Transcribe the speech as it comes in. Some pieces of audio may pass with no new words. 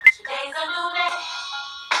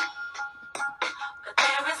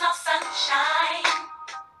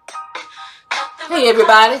Hey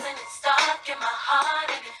everybody,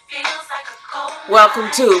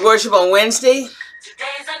 welcome to Worship on Wednesday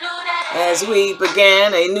as we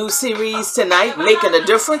began a new series tonight, Making a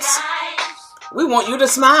Difference. We want you to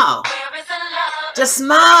smile. Just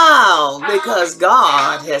smile because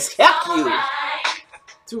God has kept you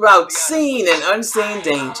throughout seen and unseen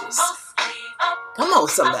dangers. Come on,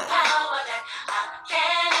 somebody.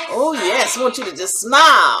 Oh yes, I want you to just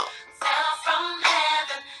smile.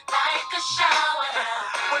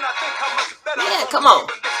 Yeah, come on.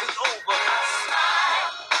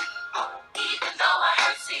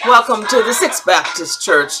 Welcome to the Sixth Baptist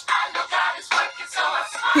Church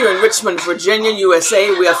here in Richmond, Virginia,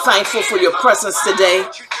 USA. We are thankful for your presence today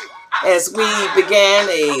as we began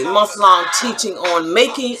a month-long teaching on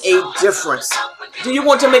making a difference. Do you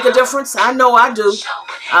want to make a difference? I know I do.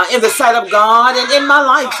 In the sight of God and in my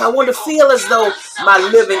life, I want to feel as though my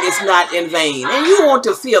living is not in vain. And you want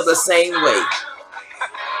to feel the same way.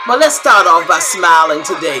 But let's start off by smiling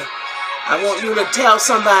today. I want you to tell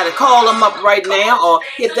somebody, call them up right now or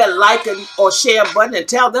hit that like or share button and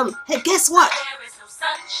tell them, hey, guess what?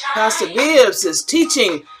 Pastor Bibbs is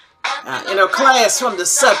teaching in her class from the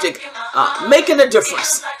subject, Making a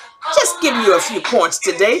Difference. Just give you a few points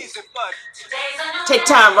today. Take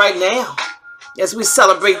time right now as we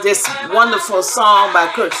celebrate this wonderful song by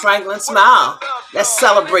Kirk Franklin, Smile. Let's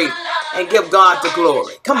celebrate and give God the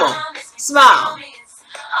glory. Come on, smile.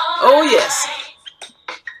 Oh, yes.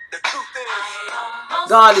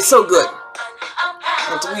 God is so good.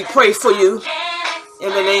 And we pray for you in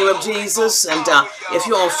the name of Jesus. And if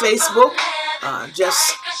you're on Facebook,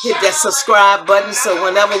 just hit that subscribe button so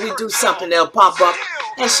whenever we do something, they'll pop up,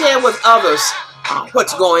 and share with others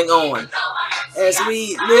what's going on. As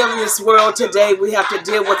we live in this world today, we have to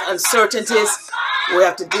deal with uncertainties. We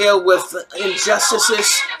have to deal with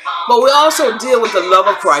injustices. But we also deal with the love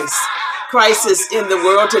of Christ. Christ is in the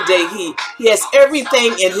world today. He has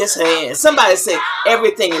everything in his hands. Somebody say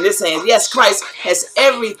everything in his hands. Yes, Christ has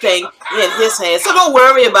everything in his hands. So don't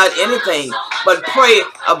worry about anything, but pray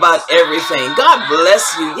about everything. God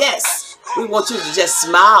bless you. Yes, we want you to just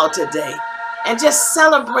smile today and just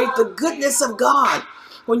celebrate the goodness of God.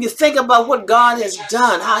 When you think about what God has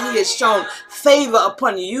done, how he has shown favor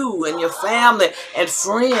upon you and your family and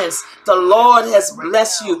friends, the Lord has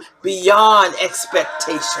blessed you beyond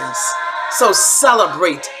expectations. So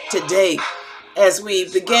celebrate today as we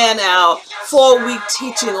began our 4-week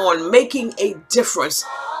teaching on making a difference.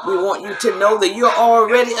 We want you to know that you're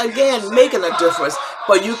already, again, making a difference,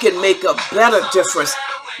 but you can make a better difference.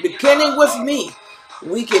 Beginning with me,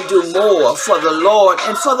 we can do more for the Lord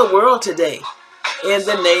and for the world today. In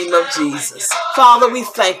the name of Jesus. Father, we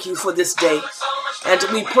thank you for this day. And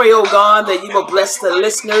we pray, oh God, that you will bless the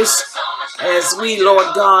listeners as we, Lord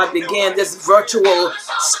God, begin this virtual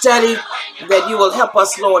study, that you will help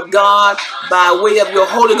us, Lord God, by way of your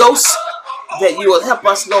Holy Ghost, that you will help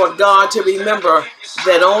us, Lord God, to remember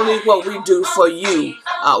that only what we do for you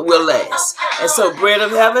will last. And so, bread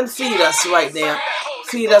of heaven, feed us right now.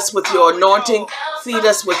 Feed us with your anointing. Feed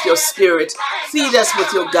us with your spirit. Feed us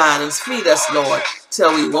with your guidance. Feed us, Lord,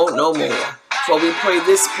 till we won't no more. For we pray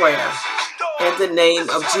this prayer in the name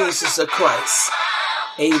of Jesus the Christ.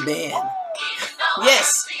 Amen.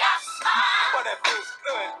 Yes.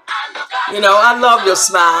 You know, I love your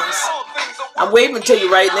smiles. I'm waving to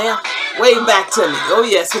you right now. Wave back to me. Oh,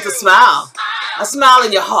 yes, with a smile. A smile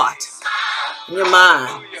in your heart, in your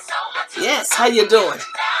mind. Yes, how you doing?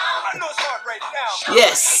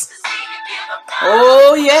 Yes.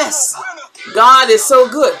 Oh, yes. God is so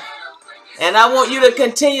good. And I want you to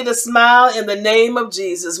continue to smile in the name of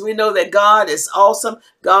Jesus. We know that God is awesome.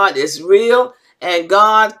 God is real. And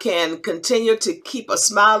God can continue to keep a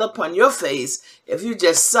smile upon your face if you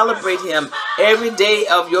just celebrate him every day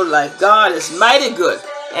of your life. God is mighty good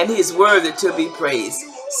and he is worthy to be praised.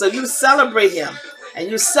 So you celebrate him and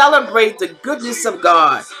you celebrate the goodness of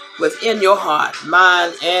God within your heart,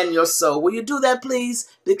 mind, and your soul. Will you do that, please?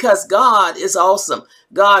 Because God is awesome.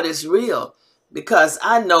 God is real. Because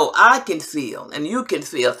I know I can feel and you can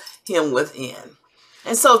feel him within.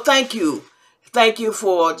 And so thank you. Thank you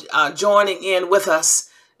for joining in with us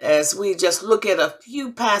as we just look at a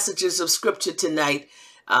few passages of scripture tonight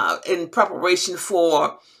in preparation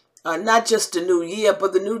for not just the new year,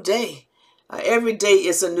 but the new day. Every day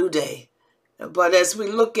is a new day. But as we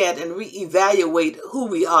look at and reevaluate who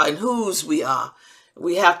we are and whose we are,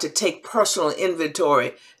 we have to take personal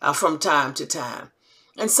inventory from time to time.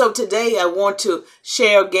 And so today I want to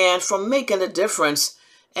share again from Making a Difference.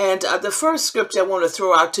 And the first scripture I want to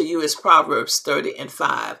throw out to you is Proverbs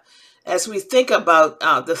 30:5. As we think about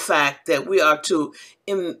the fact that we are to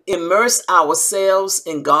immerse ourselves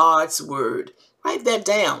in God's word, Write that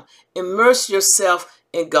down. Immerse yourself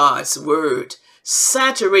in God's word.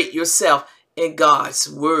 Saturate yourself in God's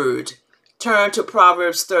word. Turn to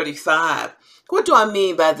Proverbs 35. What do I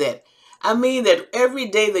mean by that? I mean that every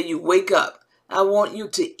day that you wake up, I want you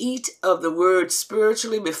to eat of the word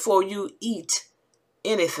spiritually before you eat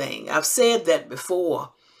anything. I've said that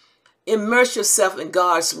before. Immerse yourself in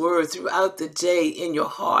God's word throughout the day in your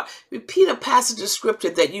heart. Repeat a passage of scripture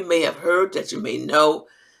that you may have heard, that you may know,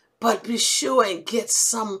 but be sure and get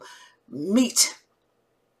some meat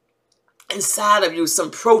inside of you, some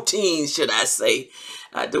protein, should I say.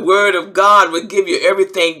 The word of God will give you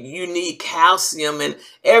everything you need, calcium and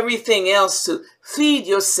everything else to feed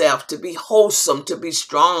yourself, to be wholesome, to be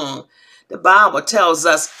strong. The Bible tells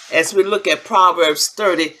us, as we look at Proverbs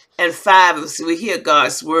 30 and 5, as we hear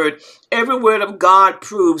God's word, every word of God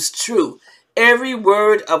proves true. Every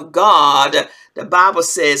word of God, the Bible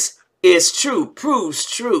says, is true, proves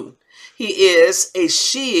true. He is a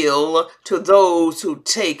shield to those who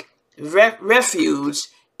take refuge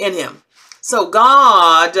in him. So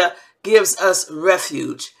God gives us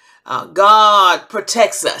refuge. God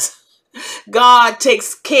protects us. God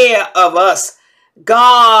takes care of us.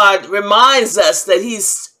 God reminds us that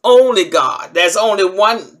he's only God. There's only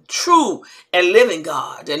one true and living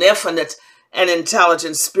God, an infinite and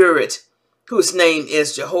intelligent spirit whose name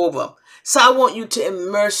is Jehovah. So I want you to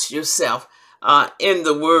immerse yourself in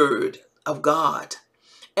the word of God.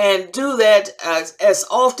 And do that as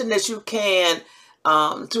often as you can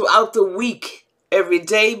throughout the week, every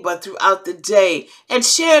day, but throughout the day. And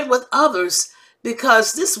share it with others,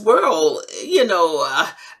 because this world,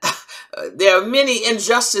 there are many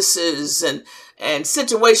injustices and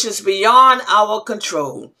situations beyond our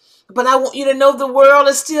control. But I want you to know the world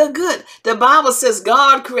is still good. The Bible says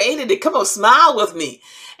God created it. Come on, smile with me.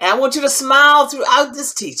 And I want you to smile throughout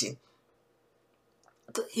this teaching.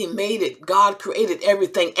 He made it. God created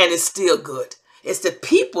everything, and it's still good. It's the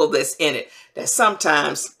people that's in it that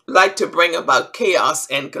sometimes like to bring about chaos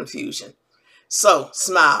and confusion. So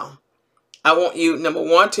smile. I want you, number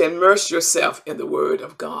one, to immerse yourself in the word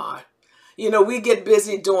of God. We get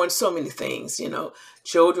busy doing so many things.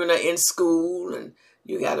 Children are in school and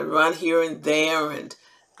you got to run here and there. And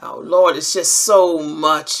oh Lord, it's just so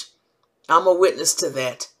much. I'm a witness to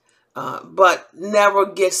that. But never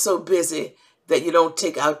get so busy that you don't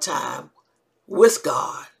take out time with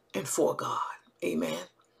God and for God. Amen.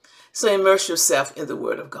 So immerse yourself in the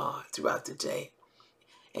word of God throughout the day.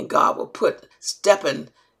 And God will put stepping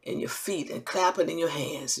in your feet and clapping in your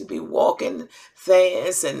hands. You'll be walking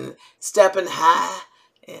fast and stepping high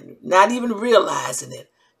and not even realizing it,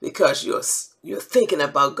 because you're thinking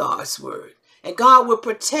about God's word. And God will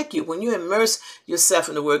protect you. When you immerse yourself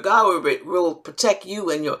in the word, God will protect you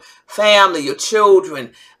and your family, your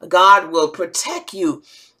children. God will protect you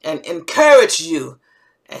and encourage you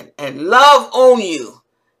and love on you.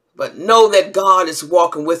 But know that God is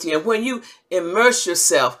walking with you. And when you immerse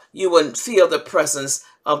yourself, you will feel the presence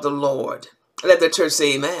of the Lord. Let the church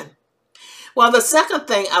say amen. Well, the second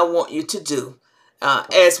thing I want you to do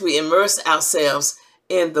as we immerse ourselves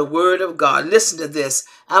in the word of God, listen to this.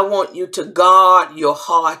 I want you to guard your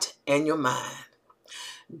heart and your mind.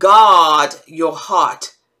 Guard your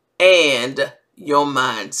heart and your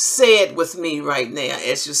mind. Say it with me right now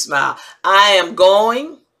as you smile. I am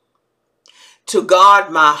going to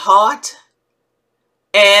guard my heart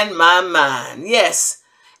and my mind. Yes.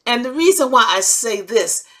 And the reason why I say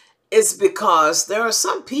this is because there are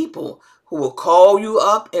some people who will call you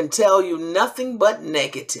up and tell you nothing but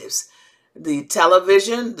negatives. The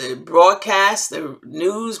television, the broadcast, the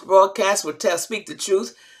news broadcast will speak the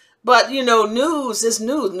truth. But, news is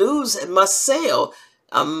news. News must sell.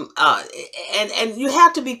 And you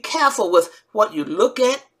have to be careful with what you look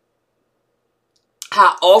at,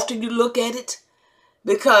 how often you look at it,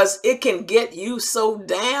 because it can get you so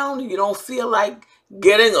down you don't feel like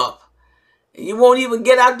getting up. You won't even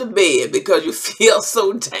get out of bed because you feel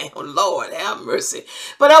so down. Lord, have mercy.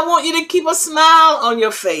 But I want you to keep a smile on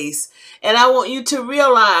your face. And I want you to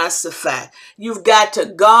realize the fact you've got to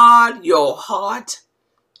guard your heart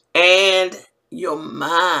and your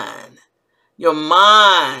mind. Your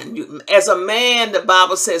mind. As a man, the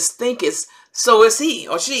Bible says, thinketh, so is he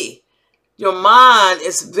or she. Your mind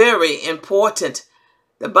is very important.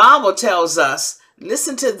 The Bible tells us,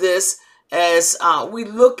 listen to this as we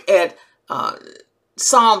look at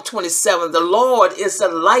Psalm 27, the Lord is the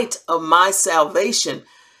light of my salvation.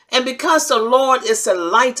 And because the Lord is the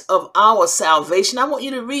light of our salvation, I want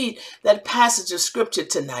you to read that passage of scripture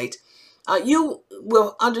tonight. You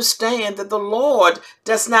will understand that the Lord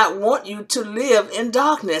does not want you to live in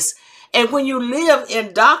darkness. And when you live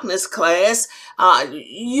in darkness, class,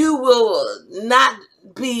 you will not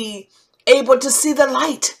be able to see the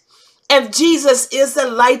light. And Jesus is the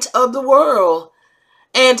light of the world.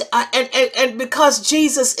 And because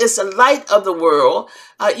Jesus is the light of the world,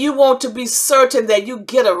 you want to be certain that you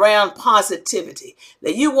get around positivity,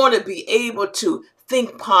 that you want to be able to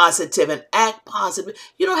think positive and act positive.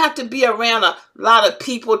 You don't have to be around a lot of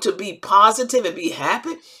people to be positive and be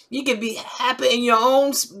happy. You can be happy in your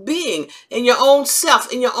own being, in your own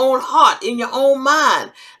self, in your own heart, in your own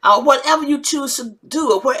mind, whatever you choose to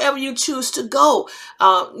do or wherever you choose to go.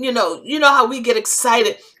 You know how we get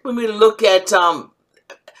excited when we look at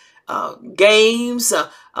games,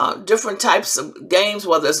 different types of games,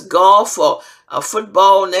 whether it's golf or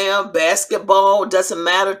football now, basketball, doesn't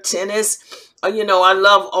matter, tennis. I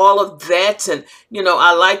love all of that. And,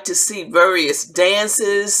 I like to see various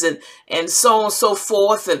dances and so on and so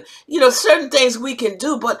forth. And, certain things we can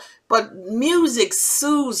do, but music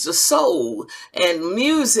soothes the soul. And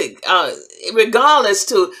music, regardless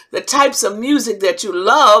to the types of music that you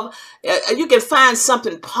love, you can find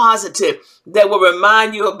something positive that will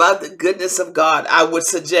remind you about the goodness of God, I would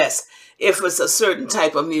suggest, if it's a certain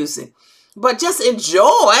type of music. But just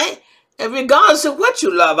enjoy, and regardless of what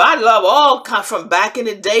you love. I love all kind from back in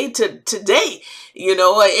the day to today,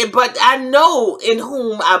 but I know in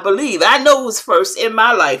whom I believe. I know who's first in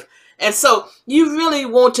my life. And so you really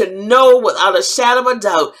want to know without a shadow of a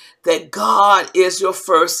doubt that God is your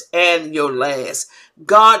first and your last.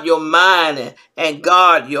 God your mind and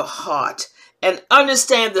God your heart. And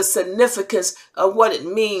understand the significance of what it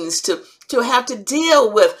means to have to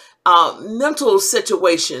deal with mental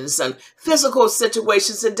situations and physical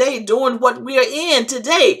situations today, doing what we are in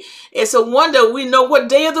today. It's a wonder we know what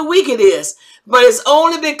day of the week it is. But it's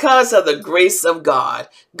only because of the grace of God.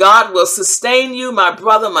 God will sustain you, my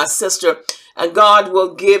brother, my sister, and God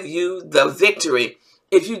will give you the victory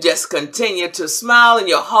if you just continue to smile in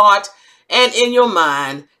your heart and in your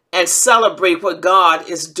mind and celebrate what God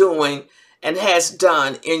is doing and has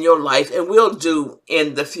done in your life and will do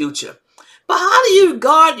in the future. But how do you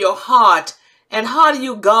guard your heart and how do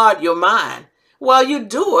you guard your mind? Well, you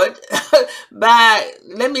do it by,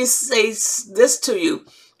 let me say this to you.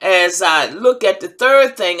 As I look at the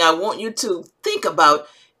third thing I want you to think about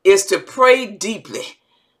is to pray deeply.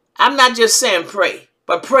 I'm not just saying pray,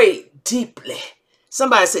 but pray deeply.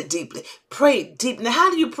 Somebody said deeply. Pray deeply. Now, how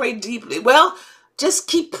do you pray deeply? Well, just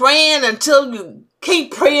keep praying until you can't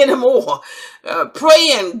pray anymore. Pray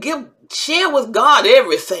and share with God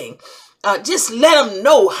everything. Just let him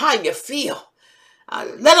know how you feel.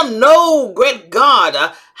 Let him know, great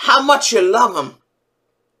God, how much you love him.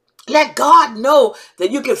 Let God know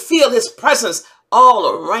that you can feel his presence all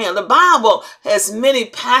around. The Bible has many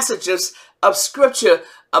passages of scripture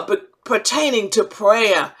pertaining to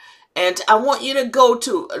prayer. And I want you to go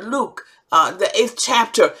to Luke, the 8th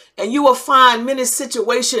chapter, and you will find many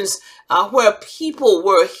situations where people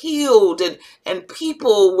were healed and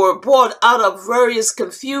people were brought out of various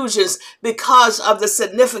confusions because of the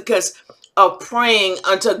significance of praying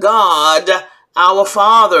unto God, our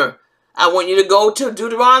Father. I want you to go to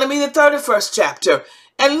Deuteronomy, the 31st chapter,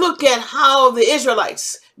 and look at how the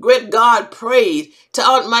Israelites, great God, prayed to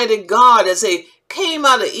Almighty God as they came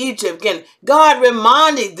out of Egypt. And God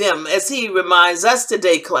reminded them, as he reminds us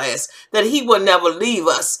today, class, that he will never leave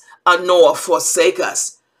us nor forsake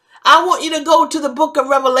us. I want you to go to the book of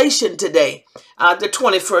Revelation today, the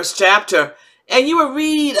 21st chapter, and you will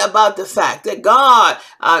read about the fact that God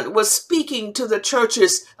was speaking to the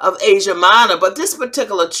churches of Asia Minor. But this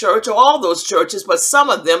particular church, or all those churches, but some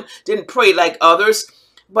of them didn't pray like others.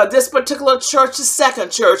 But this particular church, the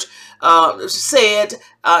second church, said,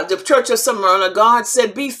 the church of Smyrna, God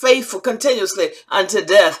said, be faithful continuously unto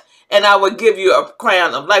death, and I will give you a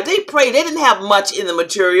crown of life. They prayed. They didn't have much in the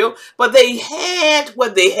material, but they had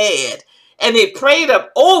what they had. And they prayed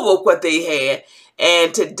up over what they had.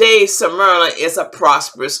 And today, Smyrna is a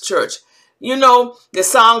prosperous church. You know, the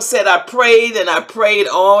song said, I prayed and I prayed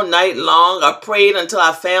all night long. I prayed until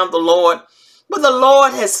I found the Lord. But the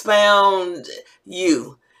Lord has found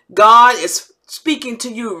you. God is speaking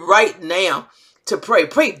to you right now to pray.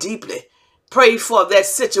 Pray deeply. Pray for that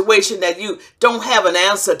situation that you don't have an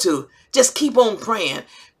answer to. Just keep on praying.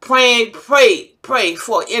 Pray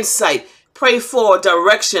for insight. Pray for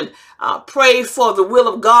direction. Pray for the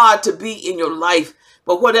will of God to be in your life.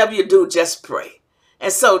 But whatever you do, just pray.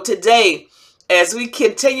 And so today, as we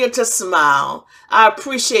continue to smile, I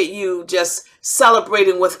appreciate you just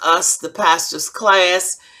celebrating with us, the pastor's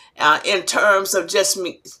class, in terms of just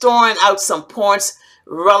me throwing out some points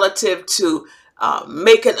relative to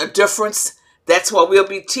making a difference, That's what we'll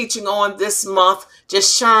be teaching on this month,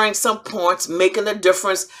 just sharing some points, making a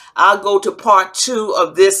difference. I'll go to part 2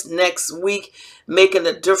 of this next week, making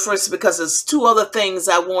a difference, because there's 2 other things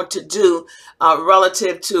I want to do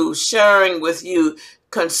relative to sharing with you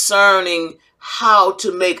concerning how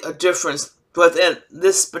to make a difference within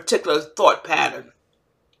this particular thought pattern.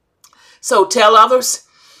 So tell others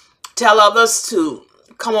to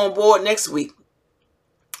come on board next week,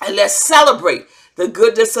 and let's celebrate the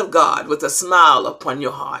goodness of God with a smile upon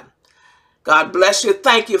your heart. God bless you.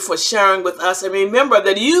 Thank you for sharing with us. And remember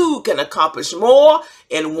that you can accomplish more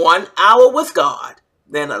in 1 hour with God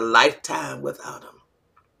than a lifetime without Him.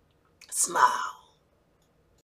 Smile.